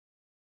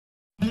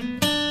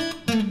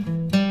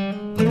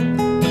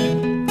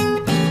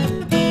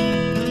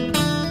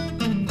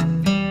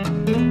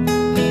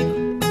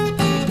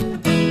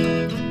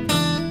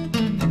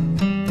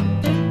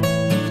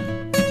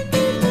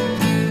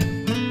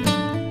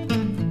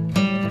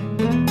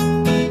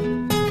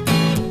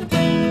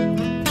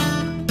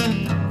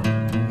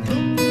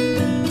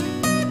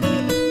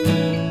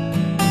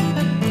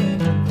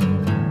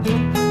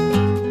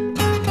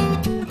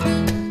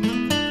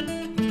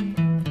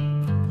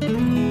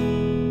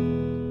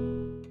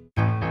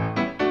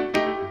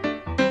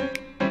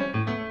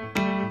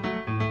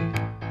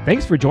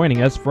Thanks for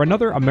joining us for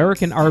another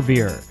American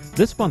RVer.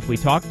 This month we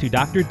talk to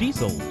Dr.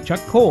 Diesel,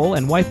 Chuck Cole,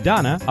 and wife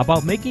Donna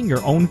about making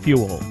your own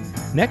fuel.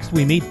 Next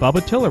we meet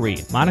Bubba Tillery,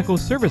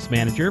 Monaco's service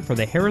manager for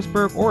the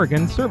Harrisburg,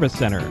 Oregon Service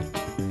Center.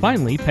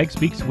 Finally, Peg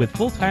speaks with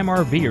full-time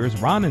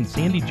RVers Ron and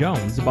Sandy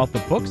Jones about the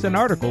books and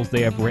articles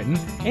they have written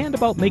and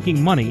about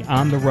making money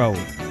on the road.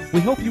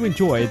 We hope you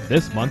enjoyed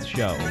this month's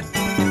show.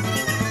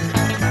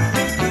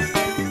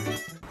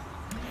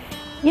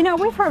 You know,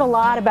 we've heard a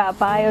lot about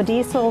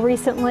biodiesel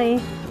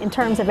recently in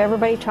terms of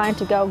everybody trying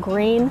to go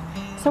green.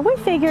 So we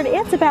figured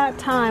it's about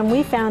time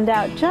we found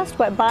out just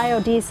what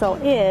biodiesel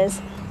is,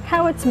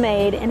 how it's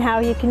made, and how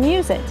you can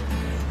use it.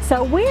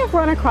 So we have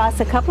run across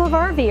a couple of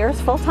RVers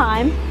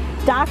full-time,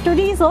 Dr.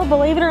 Diesel,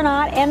 believe it or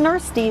not, and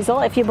Nurse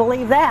Diesel, if you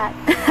believe that.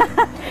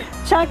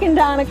 Chuck and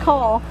Donna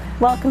Cole,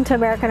 welcome to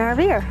American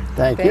RVer.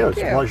 Thank you. It's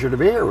a pleasure to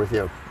be here with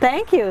you.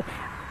 Thank you.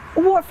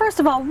 Well, first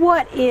of all,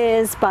 what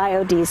is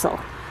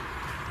biodiesel?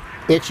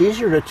 It's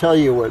easier to tell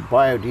you what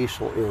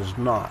biodiesel is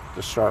not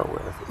to start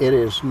with. It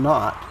is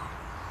not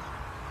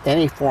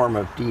any form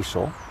of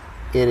diesel.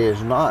 It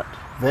is not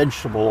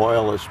vegetable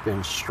oil that's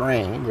been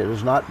strained. It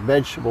is not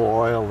vegetable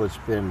oil that's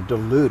been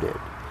diluted.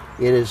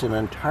 It is an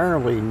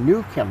entirely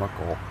new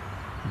chemical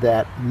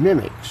that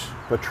mimics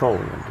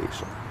petroleum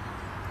diesel.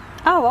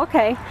 Oh,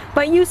 okay.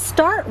 But you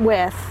start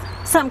with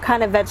some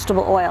kind of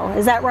vegetable oil,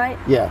 is that right?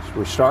 Yes,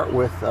 we start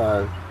with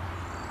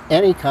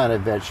any kind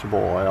of vegetable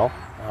oil,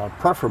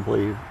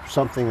 preferably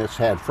something that's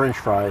had French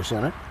fries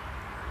in it,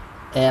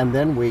 and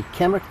then we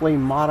chemically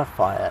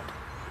modify it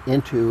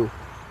into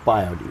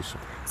biodiesel.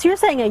 So you're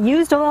saying a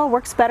used oil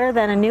works better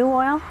than a new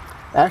oil?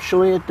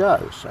 Actually, it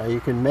does.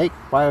 You can make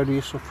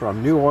biodiesel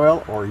from new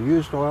oil or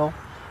used oil,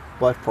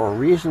 but for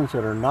reasons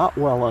that are not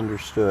well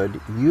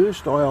understood,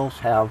 used oils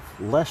have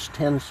less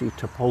tendency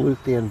to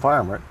pollute the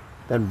environment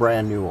than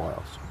brand new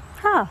oils.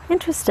 Oh,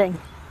 interesting.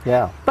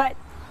 Yeah. But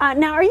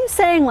now are you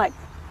saying, like,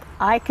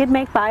 I could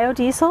make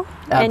biodiesel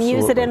and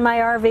use it in my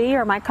RV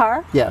or my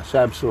car? Yes,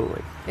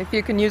 absolutely. If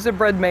you can use a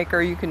bread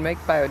maker, you can make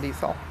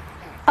biodiesel.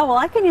 Oh, well,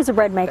 I can use a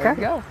bread maker. There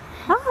you go.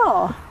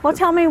 Oh, well,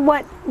 tell me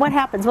what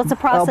happens. What's the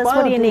process? Well,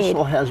 what do you need?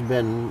 biodiesel has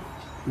been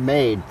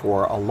made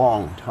for a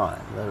long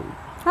time.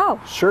 Oh.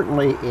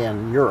 Certainly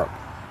in Europe,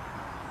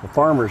 the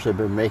farmers have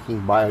been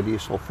making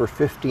biodiesel for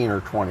 15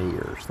 or 20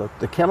 years.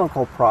 The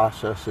chemical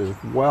process is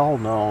well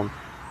known,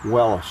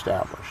 well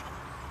established.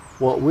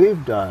 What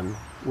we've done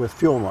with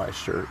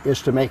Fuelmeister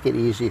is to make it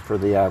easy for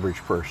the average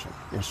person.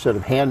 Instead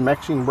of hand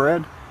mixing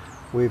bread,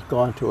 we've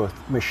gone to a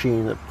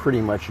machine that pretty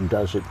much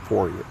does it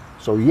for you.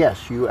 So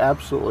yes, you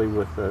absolutely,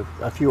 with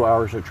a few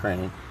hours of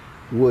training,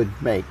 would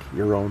make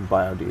your own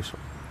biodiesel.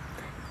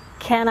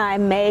 Can I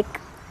make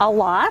a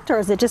lot, or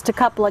is it just a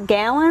couple of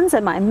gallons?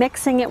 Am I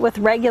mixing it with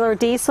regular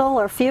diesel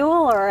or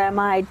fuel, or am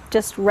I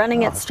just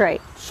running it straight?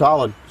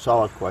 Solid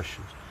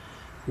questions.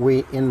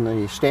 In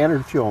the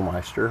standard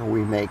Fuelmeister,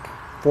 we make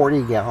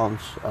 40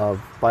 gallons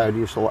of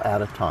biodiesel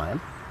at a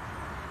time.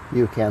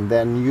 You can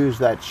then use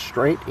that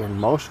straight in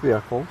most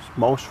vehicles,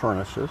 most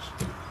furnaces,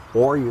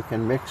 or you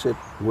can mix it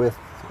with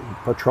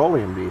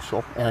petroleum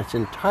diesel, and it's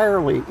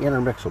entirely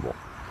intermixable.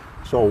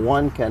 So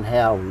one can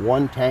have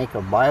one tank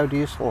of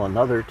biodiesel,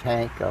 another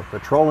tank of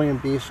petroleum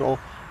diesel,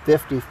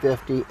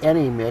 50-50,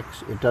 any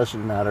mix, it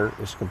doesn't matter,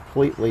 it's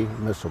completely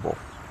miscible.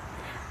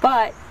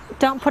 But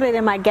don't put it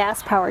in my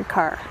gas-powered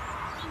car.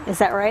 Is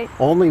that right?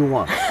 Only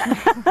one.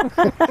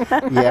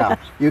 Yeah,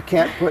 you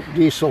can't put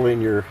diesel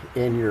in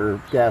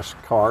your gas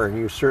car, and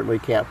you certainly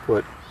can't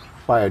put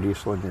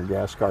biodiesel in your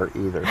gas car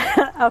either.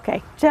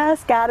 Okay,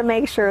 just got to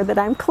make sure that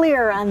I'm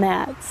clear on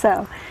that.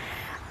 So,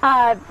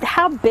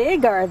 how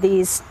big are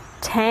these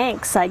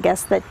tanks, I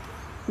guess, that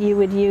you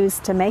would use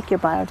to make your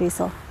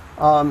biodiesel?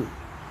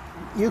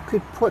 You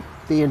could put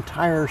the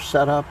entire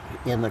setup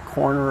in the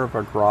corner of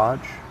a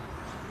garage.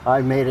 I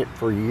made it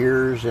for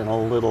years in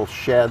a little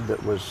shed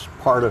that was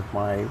part of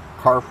my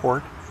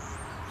carport.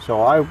 So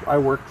I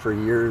worked for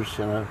years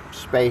in a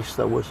space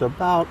that was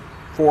about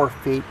 4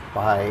 feet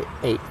by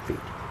 8 feet.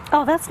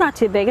 Oh, that's not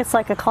too big. It's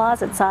like a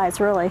closet size,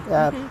 really.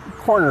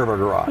 Corner of a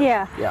garage.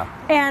 Yeah. Yeah.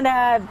 And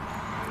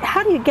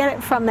how do you get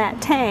it from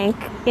that tank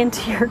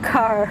into your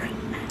car?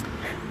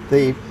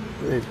 The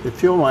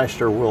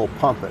Fuelmeister will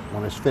pump it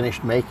when it's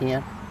finished making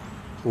it.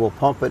 We'll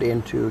pump it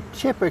into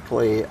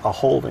typically a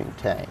holding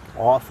tank.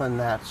 Often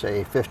that's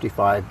a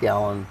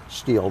 55-gallon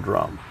steel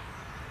drum.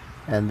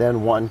 And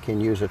then one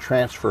can use a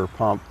transfer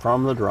pump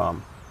from the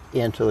drum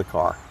into the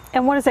car.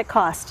 And what does it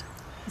cost?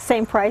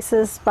 Same price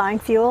as buying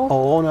fuel?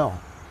 Oh, no.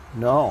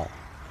 No.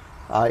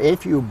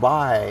 If you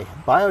buy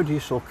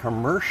biodiesel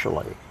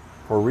commercially,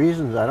 for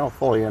reasons I don't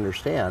fully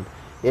understand,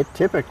 it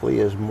typically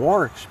is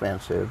more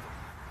expensive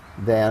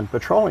than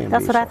petroleum diesel.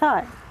 That's what I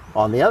thought.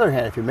 On the other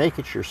hand, if you make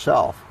it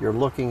yourself, you're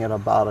looking at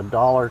about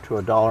 $1 to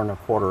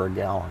 $1.25 a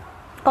gallon.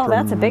 Oh,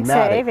 that's a big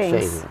Dramatic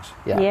savings.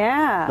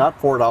 Yeah. Not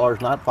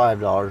 $4, not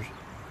 $5,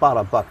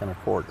 about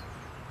 $1.25.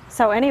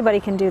 So anybody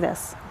can do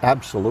this?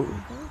 Absolutely.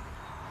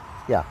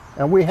 Yeah,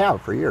 and we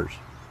have for years.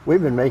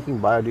 We've been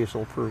making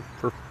biodiesel for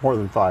more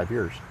than 5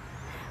 years.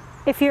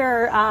 If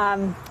you're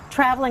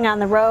traveling on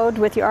the road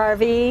with your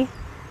RV,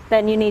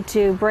 then you need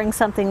to bring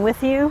something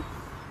with you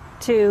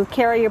to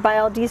carry your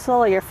biodiesel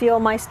or your Fuel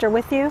Meister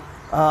with you?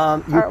 Or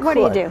what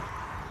do you do?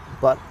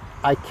 But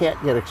I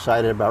can't get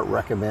excited about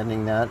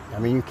recommending that. I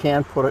mean, you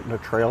can put it in a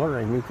trailer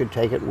and you could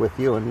take it with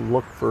you and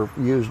look for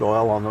used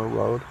oil on the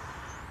road,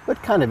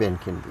 but kind of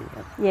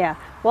inconvenient. Yeah.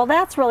 Well,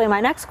 that's really my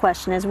next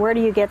question is, where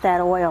do you get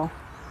that oil?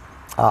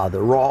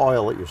 The raw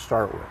oil that you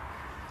start with.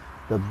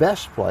 The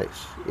best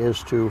place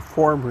is to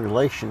form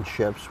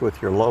relationships with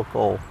your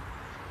local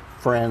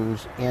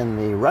friends in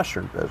the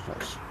restaurant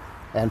business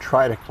and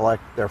try to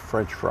collect their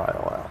French fry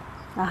oil.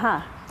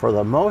 Uh-huh. For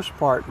the most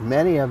part,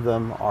 many of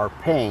them are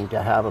paying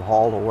to have it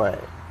hauled away.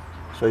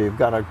 So you've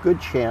got a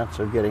good chance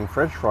of getting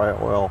French fry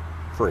oil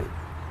free.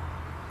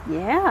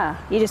 Yeah,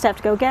 you just have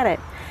to go get it.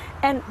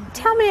 And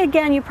tell me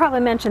again, you probably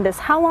mentioned this,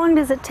 how long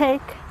does it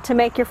take to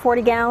make your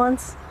 40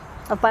 gallons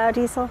of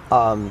biodiesel?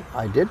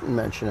 I didn't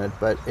mention it,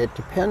 but it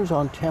depends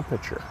on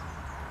temperature.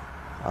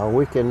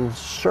 We can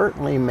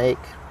certainly make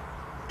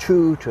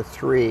 2 to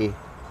 3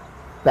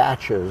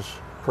 batches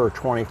per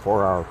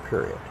 24-hour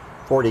period,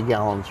 40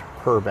 gallons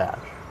per batch.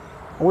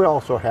 We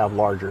also have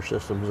larger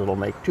systems that'll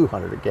make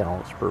 200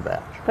 gallons per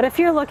batch. But if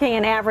you're looking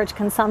at average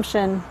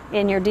consumption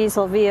in your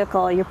diesel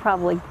vehicle, you're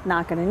probably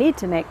not going to need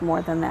to make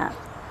more than that.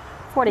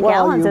 40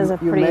 gallons is a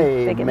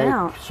pretty big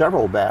amount. Make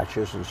several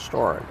batches and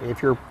store it.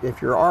 If your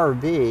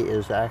RV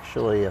is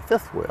actually a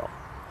fifth wheel,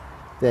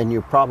 then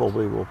you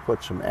probably will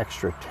put some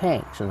extra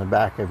tanks in the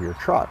back of your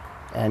truck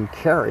and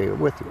carry it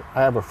with you.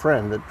 I have a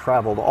friend that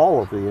traveled all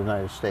over the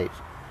United States.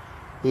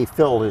 He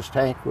filled his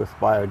tank with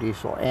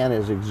biodiesel and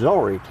his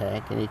auxiliary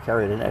tank, and he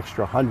carried an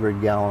extra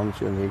 100 gallons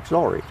in the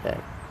auxiliary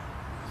tank.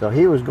 So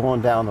he was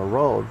going down the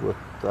road with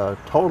a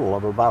total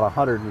of about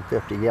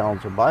 150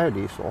 gallons of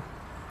biodiesel.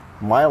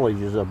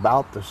 Mileage is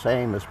about the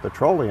same as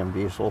petroleum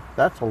diesel.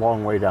 That's a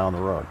long way down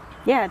the road.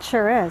 Yeah, it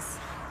sure is.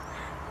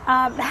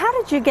 How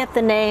did you get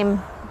the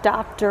name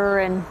Dr.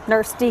 and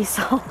Nurse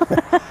Diesel?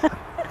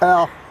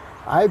 Well,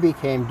 I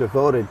became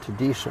devoted to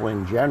diesel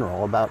in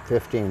general about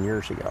 15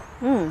 years ago.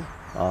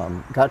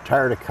 Got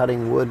tired of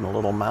cutting wood in a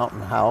little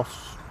mountain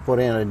house, put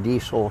in a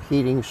diesel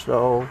heating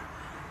stove.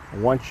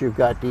 Once you've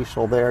got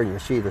diesel there and you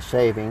see the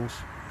savings,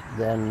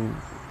 then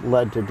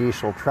led to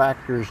diesel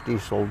tractors,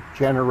 diesel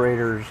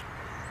generators,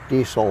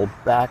 diesel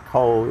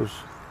backhoes.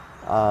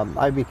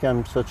 I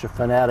became such a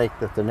fanatic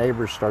that the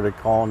neighbors started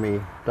calling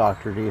me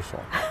Dr.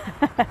 Diesel.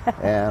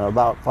 And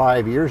about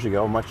 5 years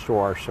ago, much to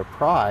our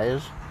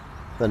surprise,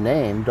 the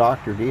name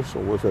Dr.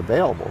 Diesel was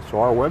available.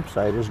 So our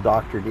website is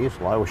Dr.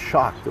 Diesel. I was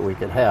shocked that we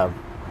could have,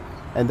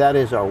 and that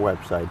is our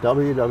website,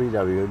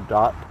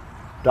 www.Diesel,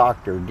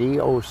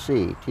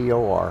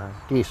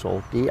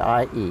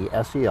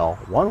 D-I-E-S-E-L,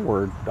 one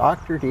word,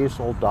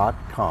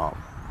 drdiesel.com.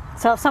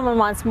 So if someone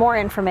wants more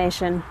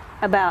information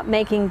about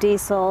making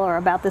diesel or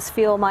about this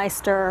Fuel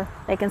Meister,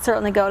 they can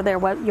certainly go to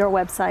your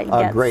website and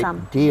get some. A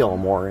great deal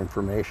more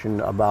information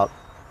about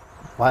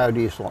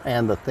biodiesel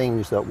and the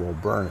things that will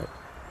burn it.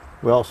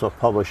 We also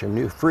publish a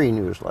new free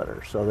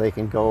newsletter, so they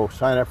can go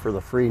sign up for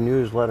the free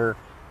newsletter,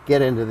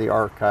 get into the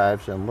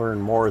archives, and learn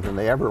more than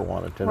they ever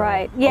wanted to know.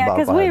 Right, yeah,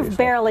 because we've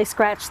barely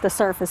scratched the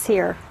surface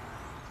here.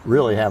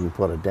 Really haven't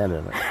put a dent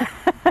in it.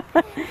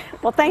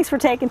 Well, thanks for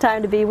taking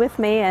time to be with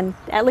me and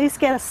at least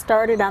get us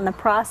started on the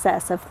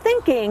process of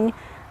thinking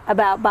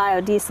about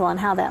biodiesel and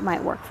how that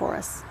might work for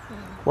us.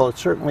 Well, it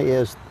certainly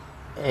is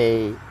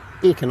an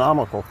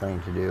economical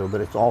thing to do,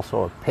 but it's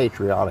also a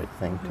patriotic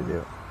thing to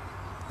do.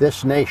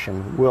 This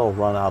nation will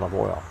run out of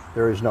oil.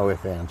 There is no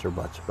ifs, ands, or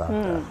buts about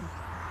that.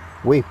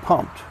 We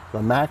pumped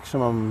the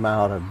maximum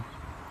amount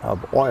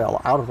of oil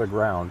out of the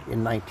ground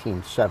in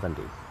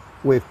 1970.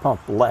 We've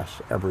pumped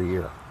less every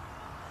year.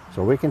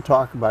 So we can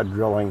talk about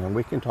drilling, and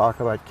we can talk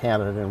about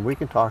Canada, and we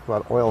can talk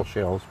about oil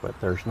shales, but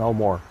there's no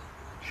more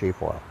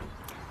cheap oil.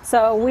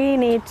 So we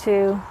need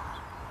to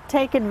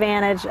take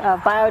advantage of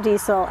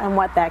biodiesel and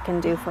what that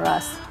can do for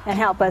us and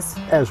help us.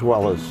 As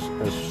well as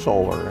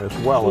solar, as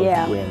well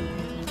as wind.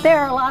 There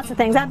are lots of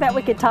things. I bet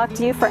we could talk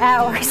to you for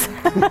hours.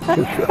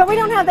 But we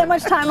don't have that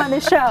much time on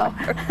this show.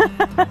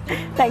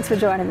 Thanks for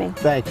joining me.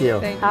 Thank you.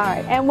 All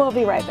right, and we'll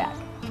be right back.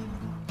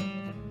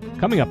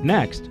 Coming up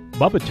next,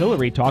 Bubba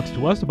Tillery talks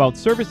to us about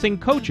servicing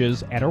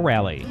coaches at a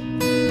rally.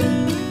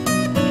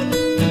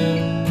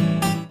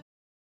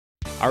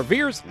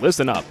 RVers,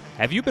 listen up.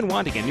 Have you been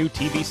wanting a new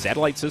TV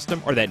satellite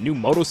system or that new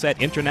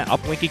Motosat internet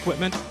uplink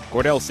equipment?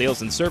 Cordell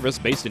Sales and Service,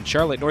 based in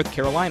Charlotte, North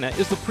Carolina,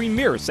 is the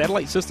premier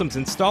satellite systems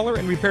installer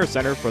and repair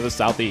center for the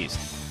Southeast.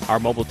 Our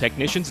mobile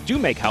technicians do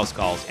make house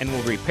calls and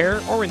will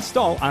repair or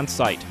install on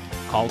site.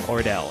 Call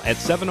Cordell at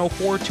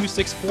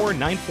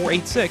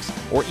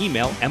 704-264-9486 or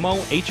email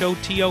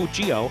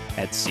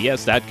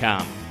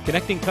mohotogo@cs.com.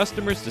 Connecting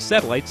customers to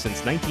satellites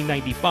since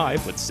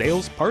 1995 with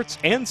sales, parts,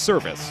 and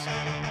service.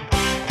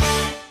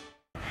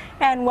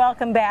 And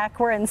welcome back.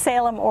 We're in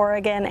Salem,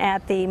 Oregon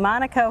at the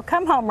Monaco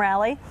Come Home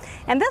Rally.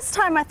 And this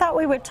time I thought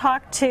we would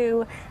talk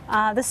to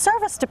the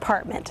service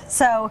department.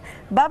 So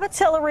Bubba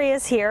Tillery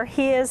is here.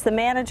 He is the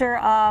manager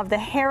of the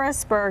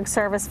Harrisburg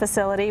service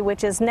facility,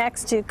 which is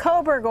next to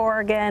Coburg,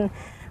 Oregon,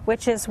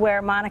 which is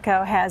where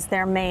Monaco has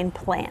their main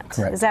plant.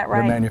 Correct. Is that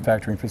right? Their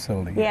manufacturing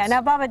facility. Yeah. Yes.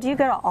 Now, Bubba, do you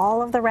go to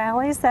all of the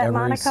rallies that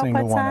Monaco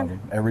puts on?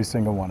 Every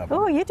single one of them.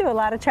 Oh, you do a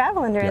lot of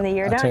traveling during the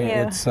year, don't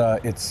you?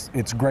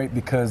 It's great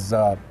because,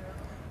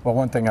 well,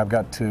 one thing, I've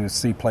got to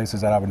see places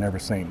that I would never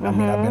seen. I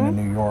mean, I've been to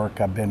New York,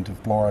 I've been to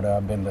Florida,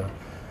 I've been to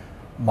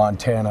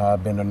Montana,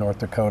 I've been to North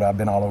Dakota, I've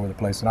been all over the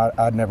place, and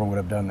I never would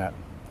have done that.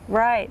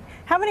 Right.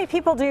 How many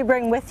people do you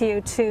bring with you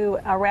to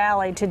a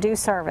rally to do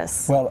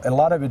service? Well, a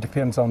lot of it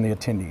depends on the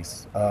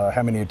attendees,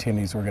 how many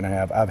attendees we're going to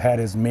have. I've had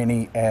as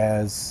many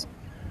as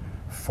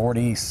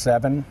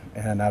 47,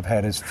 and I've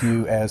had as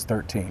few as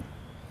 13.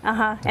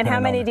 And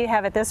how many do you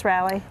have at this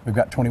rally? We've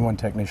got 21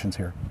 technicians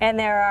here. And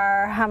there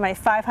are, how many,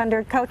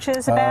 500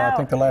 coaches about? I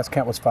think the last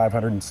count was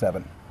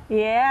 507.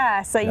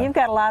 Yeah, so you've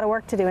got a lot of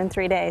work to do in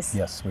 3 days.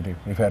 Yes, we do.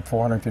 We've had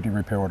 450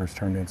 repair orders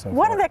turned in so far.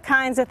 What are the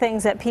kinds of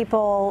things that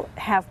people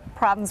have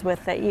problems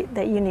with that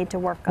you need to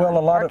work on,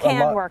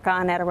 work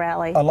on at a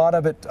rally? A lot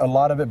of it,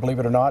 believe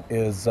it or not,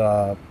 is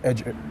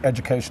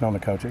education on the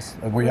coaches.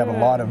 We have a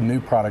lot of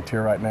new product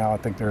here right now. I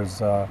think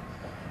there's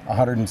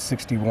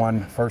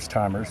 161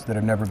 first-timers that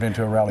have never been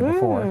to a rally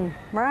before.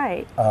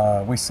 Right.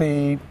 We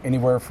see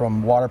anywhere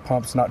from water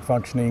pumps not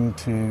functioning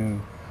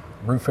to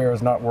roof air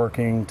not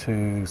working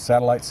to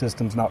satellite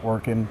systems not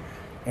working,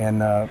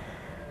 and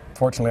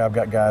fortunately I've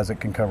got guys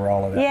that can cover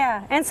all of that.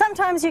 Yeah, and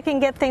sometimes you can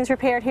get things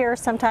repaired here,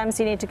 sometimes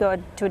you need to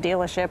go to a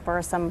dealership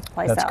or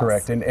someplace else. That's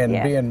correct,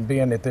 and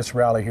being at this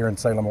rally here in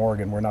Salem,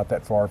 Oregon, we're not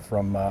that far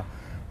from,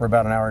 we're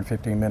about an hour and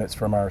 15 minutes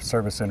from our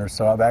service center,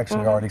 so I've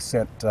actually already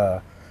sent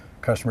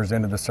customers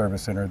into the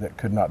service center that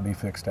could not be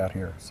fixed out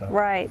here. So.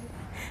 Right.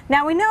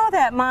 Now we know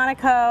that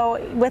Monaco,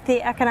 with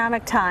the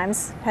economic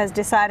times, has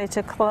decided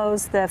to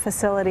close the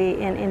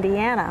facility in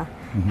Indiana.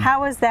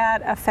 How is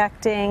that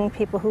affecting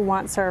people who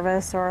want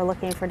service or are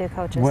looking for new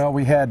coaches? Well,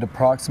 we had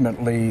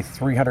approximately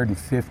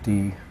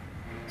 350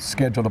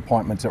 scheduled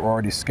appointments that were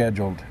already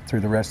scheduled through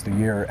the rest of the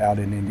year out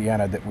in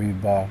Indiana that we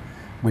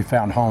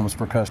found homes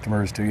for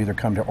customers to either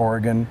come to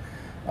Oregon,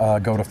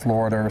 go to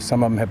Florida, or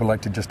some of them have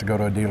elected just to go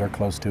to a dealer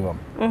close to them.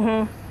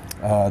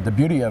 The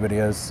beauty of it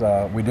is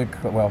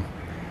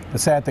the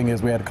sad thing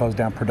is we had to close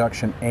down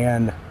production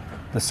and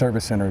the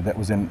service center that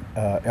was in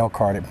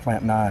Elkhart at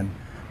Plant 9.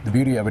 The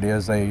beauty of it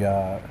is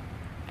a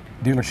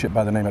dealership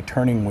by the name of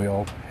Turning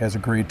Wheel has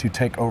agreed to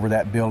take over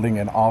that building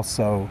and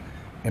also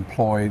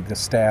employ the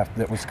staff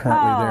that was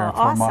currently there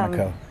for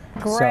Monaco.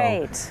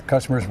 Great. So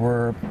customers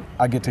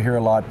I get to hear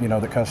a lot,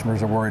 that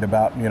customers are worried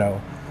about,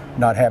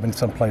 not having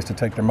some place to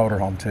take their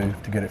motorhome to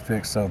get it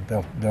fixed, so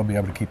they'll be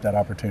able to keep that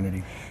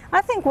opportunity.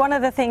 I think one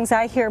of the things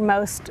I hear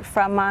most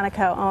from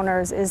Monaco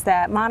owners is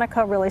that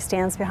Monaco really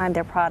stands behind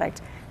their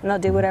product, and they'll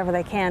do whatever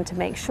they can to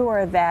make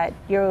sure that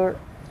your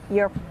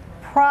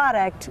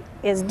product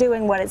is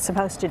doing what it's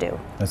supposed to do.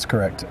 That's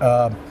correct.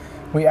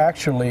 We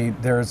actually,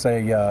 there's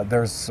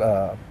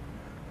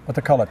what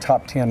they call a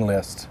top 10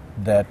 list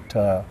that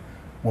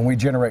when we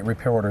generate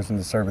repair orders in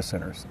the service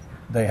centers,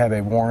 they have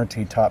a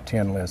warranty top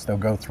 10 list. They'll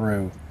go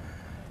through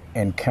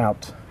and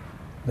count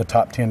the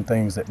top 10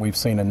 things that we've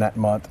seen in that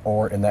month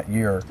or in that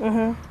year.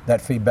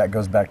 That feedback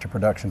goes back to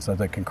production so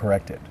they can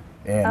correct it.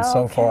 And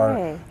so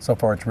far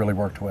it's really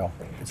worked well.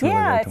 It's really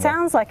worked well.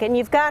 Sounds like it. And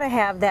you've got to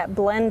have that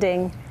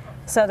blending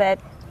so that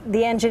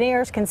the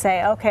engineers can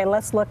say, okay,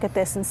 let's look at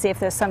this and see if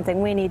there's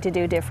something we need to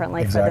do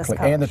differently for this coach.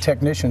 And the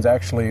technicians,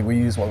 actually, we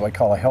use what we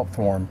call a help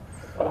form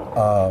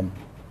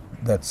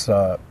that's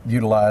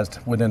utilized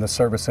within the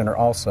service center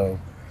also,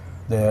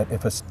 that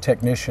if a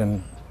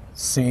technician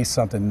sees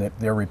something that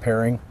they're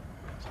repairing,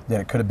 that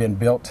it could have been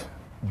built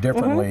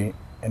differently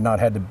and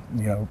not had to,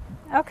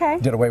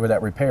 did away with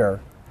that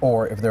repair,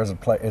 or if there's a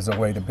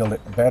way to build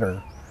it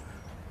better,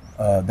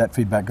 that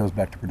feedback goes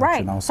back to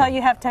production also. So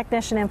you have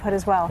technician input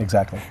as well.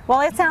 Exactly.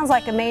 Well, it sounds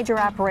like a major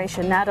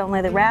operation, not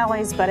only the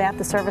rallies, but at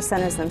the service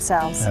centers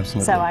themselves.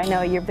 Absolutely. So I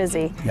know you're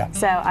busy. Yeah.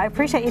 So I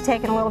appreciate you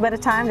taking a little bit of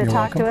time to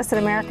talk to us at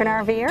American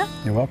RVer.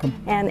 You're welcome.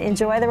 And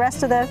enjoy the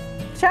rest of the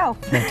show.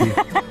 Thank you.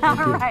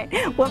 All right.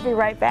 We'll be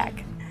right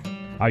back.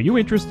 Are you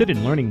interested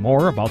in learning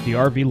more about the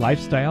RV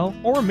lifestyle,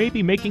 or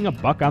maybe making a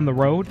buck on the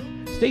road?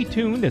 Stay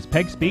tuned as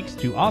Peg speaks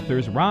to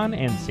authors Ron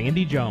and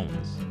Sandy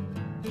Jones.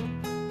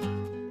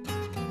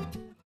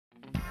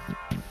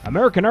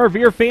 American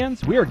RVer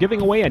fans, we are giving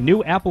away a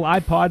new Apple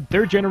iPod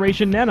 3rd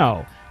Generation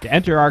Nano. To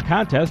enter our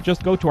contest,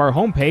 just go to our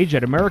homepage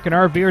at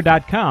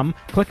AmericanRVer.com,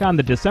 click on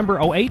the December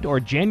 08 or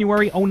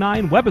January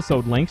 09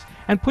 webisode links,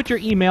 and put your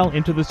email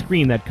into the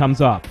screen that comes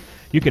up.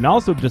 You can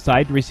also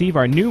decide to receive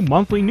our new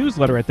monthly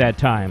newsletter at that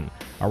time.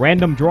 A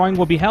random drawing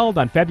will be held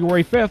on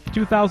February 5th,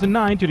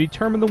 2009 to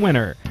determine the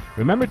winner.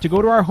 Remember to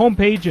go to our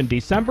homepage in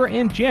December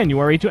and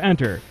January to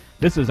enter.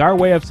 This is our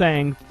way of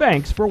saying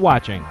thanks for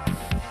watching.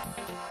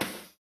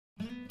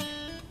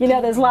 You know,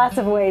 there's lots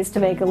of ways to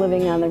make a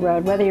living on the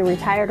road, whether you're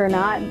retired or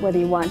not, whether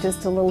you want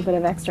just a little bit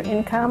of extra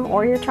income,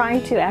 or you're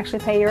trying to actually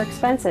pay your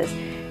expenses.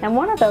 And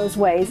one of those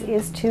ways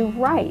is to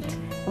write.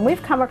 And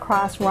we've come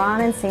across Ron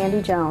and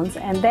Sandy Jones,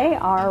 and they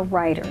are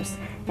writers.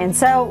 And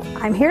so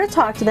I'm here to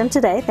talk to them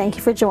today. Thank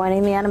you for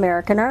joining me on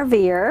American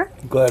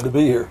RVer. Glad to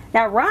be here.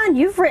 Now, Ron,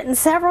 you've written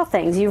several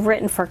things. You've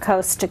written for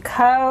Coast to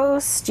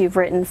Coast, you've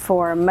written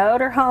for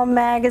Motorhome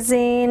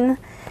Magazine,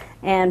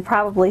 and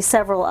probably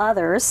several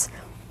others.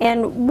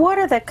 And what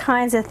are the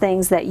kinds of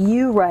things that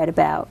you write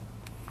about?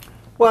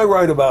 Well, I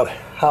write about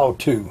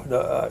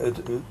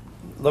how-to.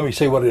 Let me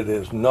say what it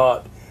is. It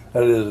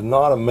is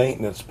not a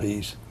maintenance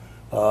piece.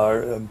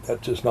 That's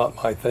just not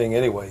my thing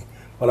anyway.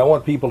 But I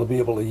want people to be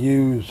able to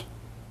use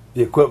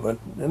the equipment,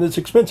 and it's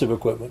expensive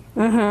equipment.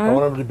 I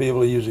want them to be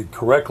able to use it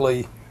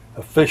correctly,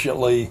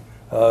 efficiently,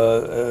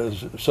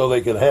 so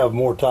they can have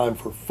more time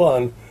for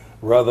fun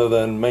rather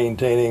than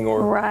maintaining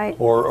or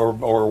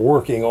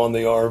working on the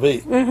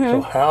RV. So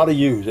how to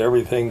use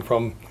everything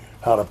from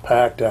how to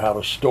pack to how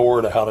to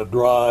store to how to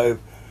drive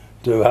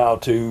to how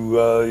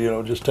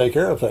to just take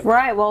care of things.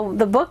 Right. Well,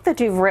 the book that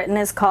you've written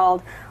is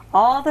called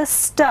All the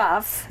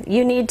Stuff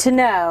You Need to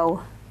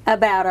Know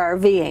About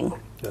RVing.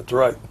 That's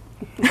right.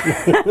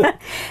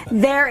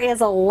 There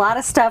is a lot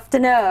of stuff to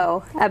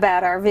know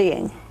about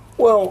RVing.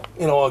 Well,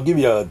 I'll give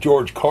you a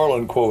George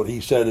Carlin quote. He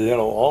said,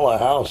 all a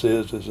house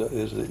is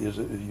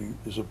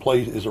a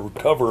place, is a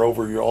cover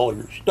over all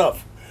your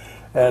stuff,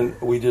 and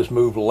we just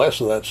move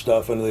less of that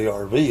stuff into the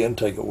RV and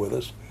take it with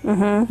us.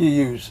 You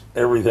use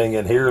everything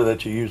in here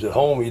that you use at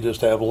home. You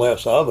just have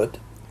less of it.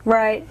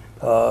 Right.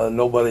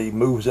 Nobody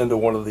moves into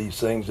one of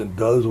these things and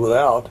does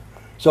without.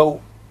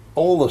 So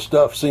all the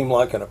stuff seemed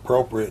like an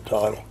appropriate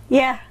title.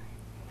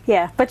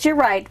 Yeah, but you're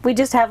right. We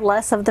just have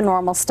less of the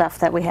normal stuff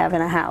that we have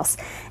in a house.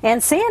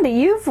 And Sandy,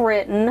 you've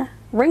written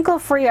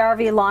Wrinkle-Free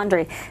RV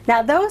Laundry.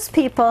 Now, those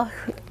people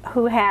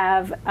who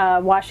have a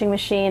washing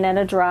machine and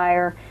a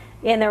dryer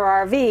in their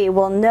RV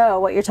will know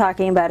what you're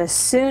talking about as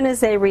soon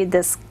as they read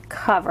this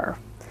cover,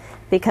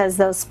 because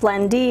those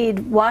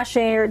Splendide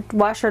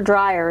washer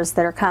dryers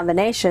that are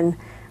combination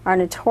are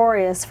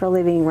notorious for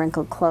leaving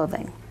wrinkled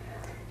clothing.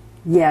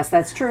 Yes,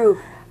 that's true.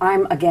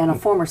 I'm, again, a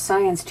former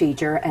science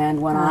teacher,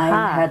 and when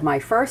I had my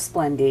first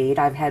Splendide,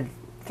 I've had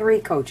 3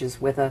 coaches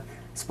with a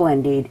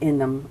Splendide in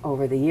them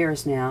over the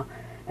years now,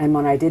 and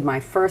when I did my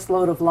first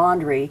load of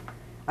laundry,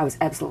 I was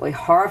absolutely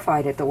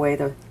horrified at the way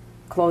the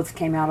clothes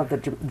came out of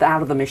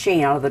the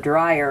machine, out of the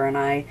dryer,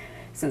 and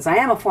since I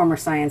am a former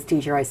science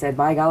teacher, I said,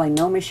 by golly,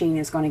 no machine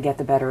is going to get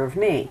the better of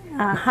me.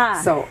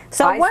 So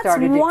I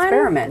started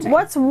experimenting.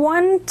 What's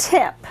one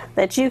tip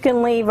that you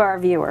can leave our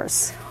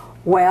viewers?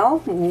 Well,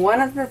 one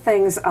of the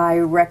things I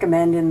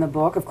recommend in the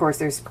book, of course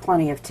there's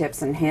plenty of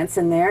tips and hints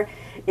in there,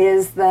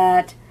 is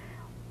that,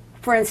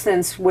 for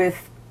instance,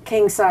 with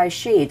king-size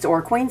sheets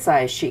or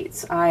queen-size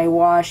sheets, I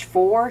wash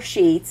 4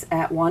 sheets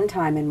at one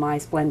time in my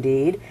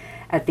Splendide.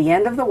 At the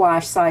end of the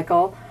wash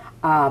cycle,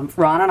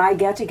 Ron and I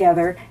get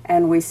together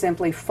and we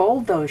simply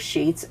fold those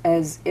sheets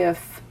as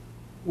if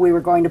we were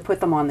going to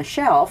put them on the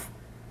shelf.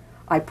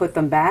 I put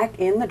them back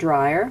in the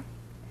dryer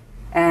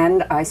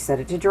and I set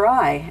it to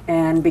dry.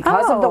 And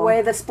because of the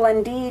way the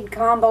Splendide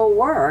combo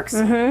works,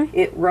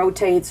 it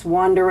rotates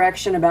one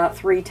direction about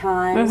 3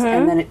 times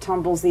and then it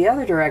tumbles the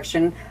other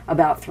direction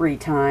about 3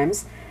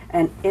 times.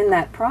 And in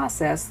that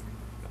process,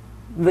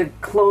 the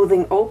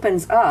clothing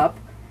opens up,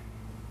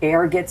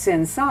 air gets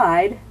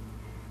inside,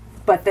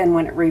 but then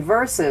when it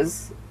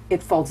reverses,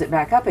 it folds it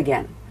back up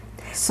again.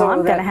 So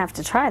I'm going to have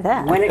to try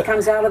that. When it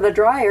comes out of the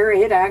dryer,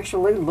 it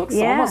actually looks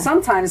almost.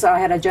 Sometimes I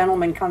had a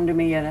gentleman come to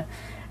me at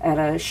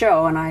a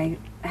show, and I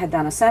had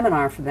done a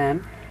seminar for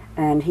them,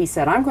 and he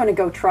said, I'm going to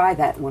go try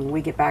that when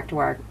we get back to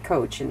our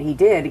coach. And he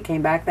did. He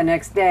came back the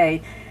next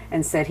day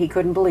and said he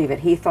couldn't believe it.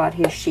 He thought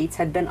his sheets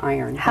had been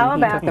ironed. How when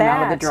he about took them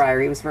out of that? the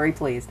dryer. He was very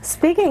pleased.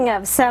 Speaking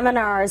of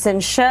seminars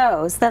and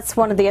shows, that's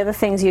one of the other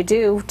things you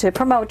do to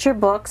promote your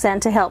books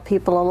and to help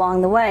people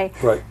along the way.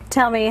 Right.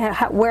 Tell me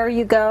where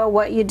you go,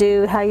 what you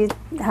do, how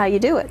you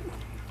do it.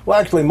 Well,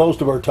 actually,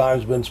 most of our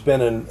time's been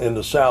spent in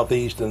the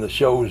Southeast and the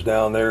shows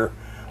down there.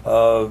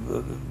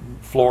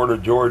 Florida,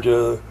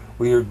 Georgia.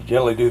 We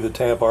generally do the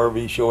Tampa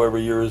RV show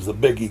every year is the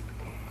biggie.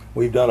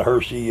 We've done a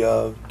Hershey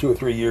 2 or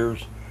 3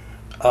 years.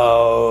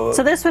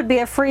 So this would be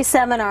a free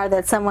seminar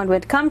that someone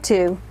would come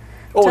to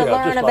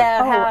learn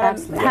about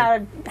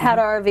how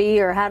to RV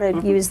or how to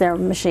use their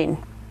machine.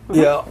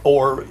 Yeah,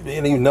 or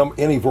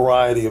any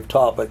variety of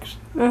topics.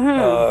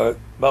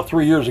 About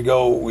 3 years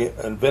ago, we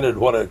invented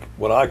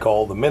what I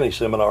call the mini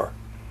seminar.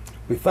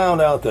 We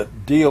found out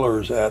that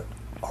dealers at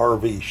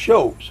RV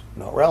shows,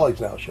 not rallies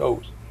now,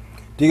 shows,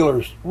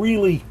 dealers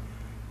really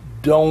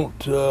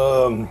don't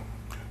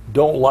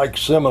like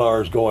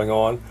seminars going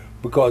on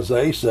because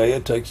they say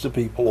it takes the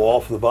people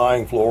off the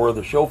buying floor or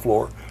the show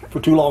floor for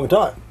too long a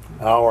time,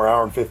 hour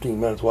and 15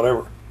 minutes,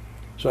 whatever.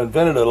 So I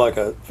invented like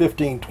a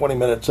 15,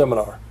 20-minute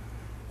seminar.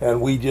 And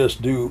we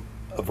just do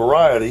a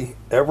variety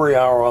every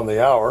hour on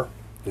the hour,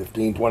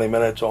 15, 20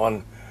 minutes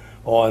on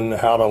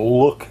how to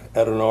look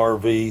at an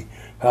RV,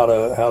 how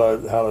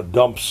to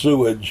dump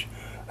sewage,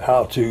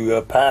 how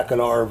to pack an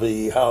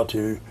RV, how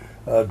to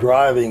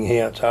driving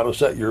hints, how to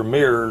set your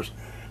mirrors,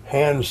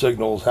 hand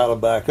signals, how to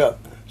back up.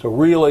 So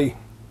really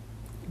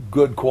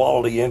good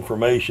quality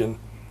information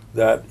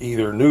that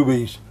either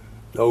newbies,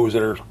 those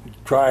that are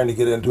trying to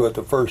get into it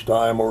the first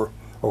time, or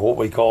what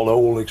we call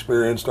old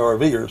experienced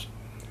RVers.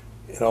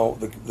 You know,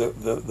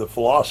 the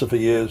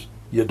philosophy is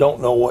you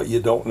don't know what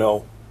you don't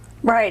know.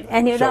 Right,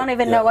 and you So, don't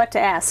even yeah. know what to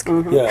ask.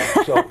 Yeah,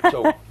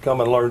 so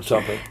come and learn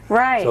something.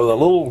 Right. So the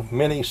little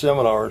mini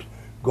seminars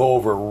go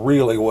over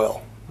really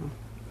well.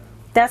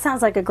 That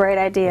sounds like a great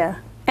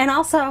idea. And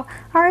also,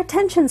 our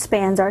attention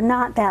spans are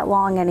not that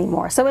long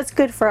anymore, so it's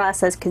good for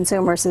us as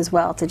consumers as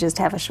well to just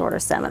have a shorter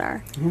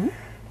seminar.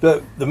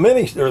 The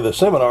the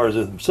seminars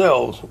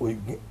themselves, we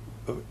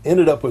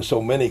ended up with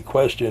so many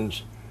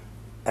questions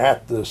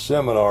at the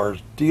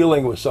seminars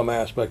dealing with some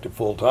aspect of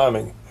full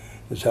timing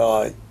is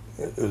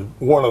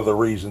one of the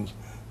reasons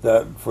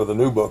that for the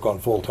new book on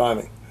full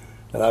timing.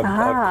 And I've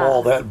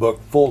called that book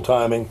Full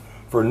Timing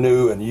for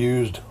New and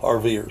Used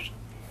RVers.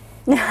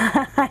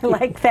 I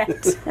like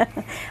that.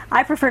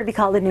 I prefer to be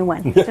called a new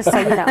one, just so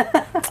you know.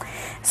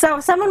 So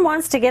if someone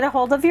wants to get a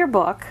hold of your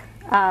book,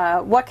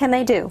 what can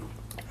they do?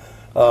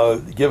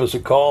 Give us a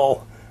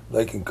call.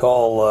 They can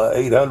call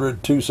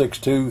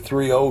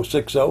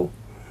 800-262-3060,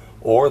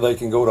 or they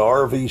can go to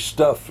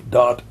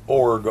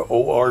rvstuff.org,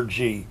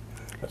 O-R-G.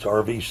 That's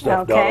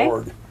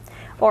rvstuff.org. Okay.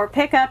 Or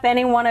pick up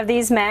any one of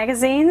these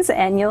magazines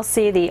and you'll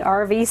see the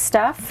RV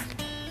Stuff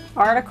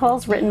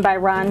articles written by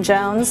Ron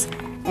Jones.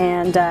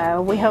 And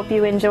we hope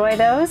you enjoy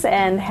those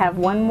and have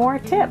one more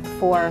tip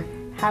for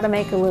how to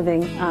make a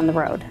living on the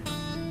road.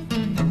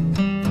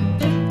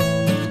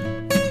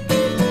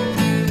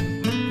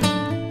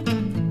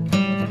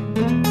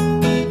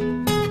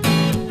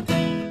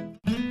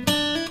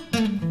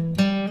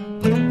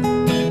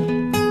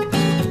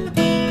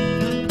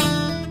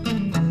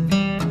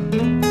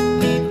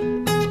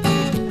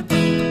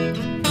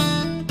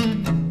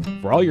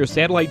 For all your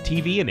satellite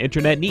TV and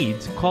internet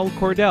needs, call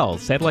Cordell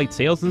Satellite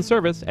Sales and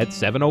Service at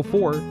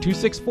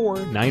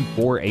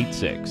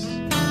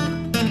 704-264-9486.